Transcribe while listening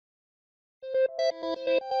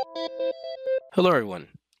Hello everyone,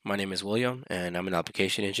 my name is William and I'm an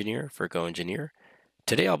application engineer for GoEngineer.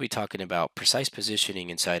 Today I'll be talking about precise positioning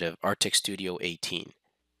inside of Artec Studio 18.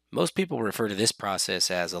 Most people refer to this process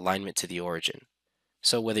as alignment to the origin.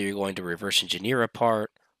 So whether you're going to reverse engineer a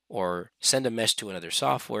part or send a mesh to another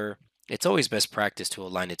software, it's always best practice to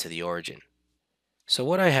align it to the origin. So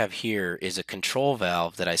what I have here is a control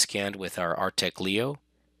valve that I scanned with our Artec Leo.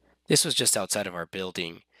 This was just outside of our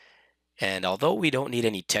building. And although we don't need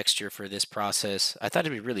any texture for this process, I thought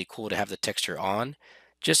it'd be really cool to have the texture on,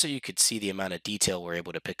 just so you could see the amount of detail we're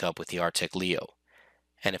able to pick up with the Artec Leo.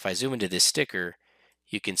 And if I zoom into this sticker,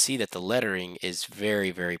 you can see that the lettering is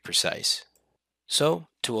very, very precise. So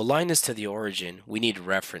to align this to the origin, we need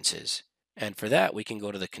references. And for that, we can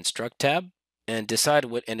go to the Construct tab and decide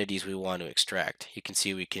what entities we want to extract. You can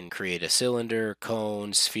see we can create a cylinder,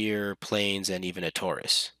 cone, sphere, planes, and even a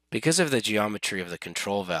torus. Because of the geometry of the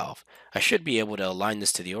control valve, I should be able to align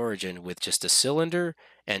this to the origin with just a cylinder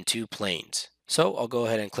and two planes. So I'll go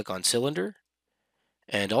ahead and click on cylinder,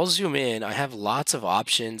 and I'll zoom in. I have lots of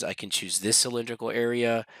options. I can choose this cylindrical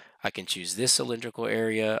area. I can choose this cylindrical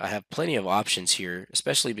area. I have plenty of options here,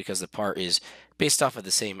 especially because the part is based off of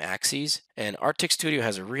the same axes. And Artec Studio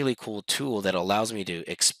has a really cool tool that allows me to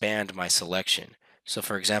expand my selection. So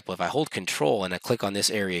for example, if I hold Control and I click on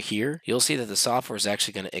this area here, you'll see that the software is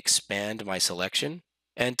actually going to expand my selection.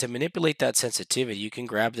 And to manipulate that sensitivity, you can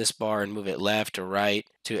grab this bar and move it left or right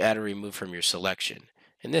to add or remove from your selection.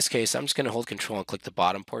 In this case, I'm just going to hold Control and click the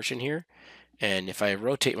bottom portion here. And if I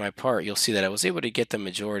rotate my part, you'll see that I was able to get the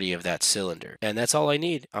majority of that cylinder. And that's all I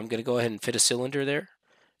need. I'm going to go ahead and fit a cylinder there.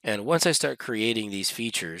 And once I start creating these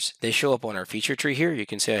features, they show up on our feature tree here. You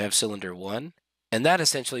can see I have cylinder 1. And that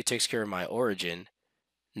essentially takes care of my origin.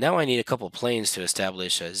 Now I need a couple planes to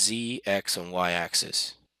establish a Z, X, and Y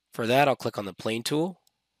axis. For that, I'll click on the plane tool.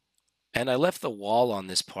 And I left the wall on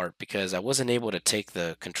this part because I wasn't able to take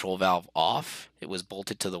the control valve off. It was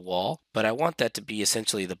bolted to the wall, but I want that to be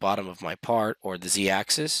essentially the bottom of my part, or the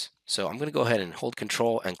Z-axis. So I'm going to go ahead and hold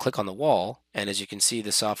Control and click on the wall. And as you can see,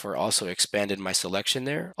 the software also expanded my selection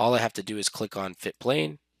there. All I have to do is click on Fit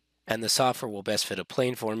Plane, and the software will best fit a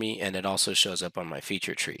plane for me, and it also shows up on my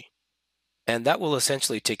feature tree. And that will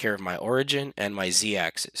essentially take care of my origin and my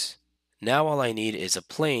Z-axis. Now all I need is a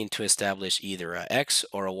plane to establish either a X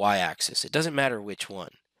or a Y axis. It doesn't matter which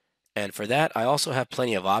one. And for that, I also have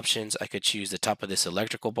plenty of options. I could choose the top of this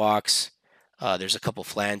electrical box. There's a couple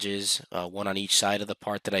flanges, one on each side of the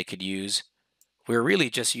part that I could use. We're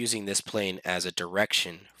really just using this plane as a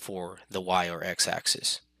direction for the Y or X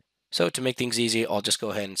axis. So to make things easy, I'll just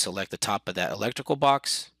go ahead and select the top of that electrical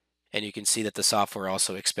box. And you can see that the software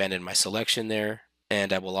also expanded my selection there.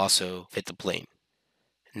 And I will also fit the plane.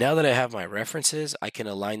 Now that I have my references, I can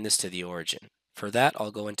align this to the origin. For that,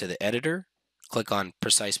 I'll go into the editor, click on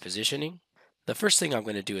Precise Positioning. The first thing I'm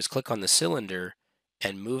going to do is click on the cylinder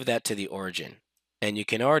and move that to the origin. And you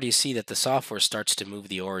can already see that the software starts to move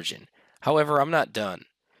the origin. However, I'm not done.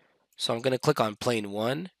 So I'm going to click on plane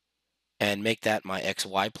 1 and make that my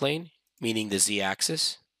XY plane, meaning the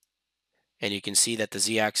Z-axis. And you can see that the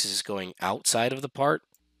Z-axis is going outside of the part.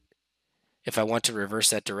 If I want to reverse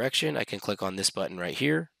that direction, I can click on this button right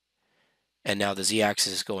here. And now the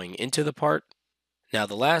Z-axis is going into the part. Now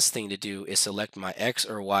the last thing to do is select my X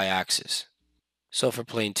or Y axis. So for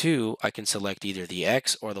plane 2, I can select either the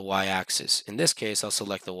X or the Y axis. In this case, I'll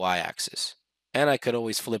select the Y axis. And I could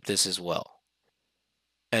always flip this as well.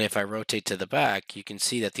 And if I rotate to the back, you can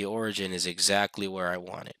see that the origin is exactly where I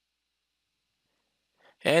want it.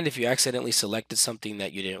 And if you accidentally selected something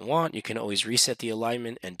that you didn't want, you can always reset the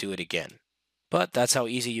alignment and do it again. But that's how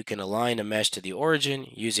easy you can align a mesh to the origin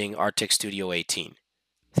using Artec Studio 18.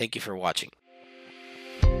 Thank you for watching.